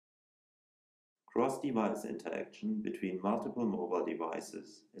Cross-device interaction between multiple mobile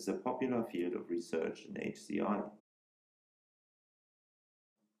devices is a popular field of research in HCI.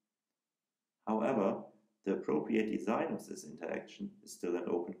 However, the appropriate design of this interaction is still an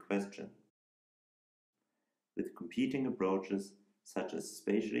open question, with competing approaches such as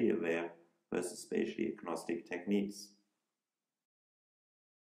spatially-aware versus spatially-agnostic techniques.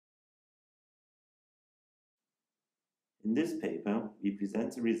 In this paper, we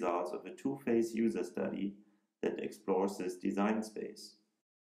present the results of a two-phase user study that explores this design space.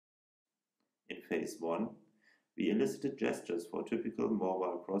 In phase 1, we elicited gestures for typical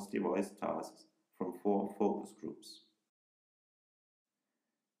mobile cross-device tasks from 4 focus groups.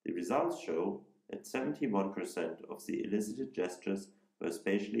 The results show that 71% of the elicited gestures were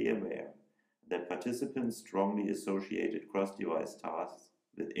spatially aware, and that participants strongly associated cross-device tasks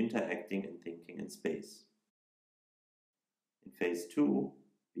with interacting and thinking in space. In phase 2,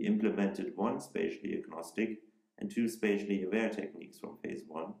 we implemented 1 spatially agnostic and 2 spatially aware techniques from phase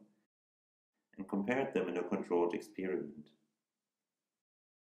 1 and compared them in a controlled experiment.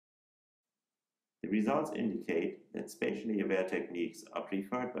 The results indicate that spatially aware techniques are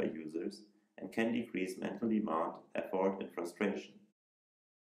preferred by users and can decrease mental demand, effort, and frustration,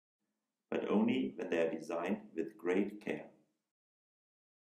 but only when they are designed with great care.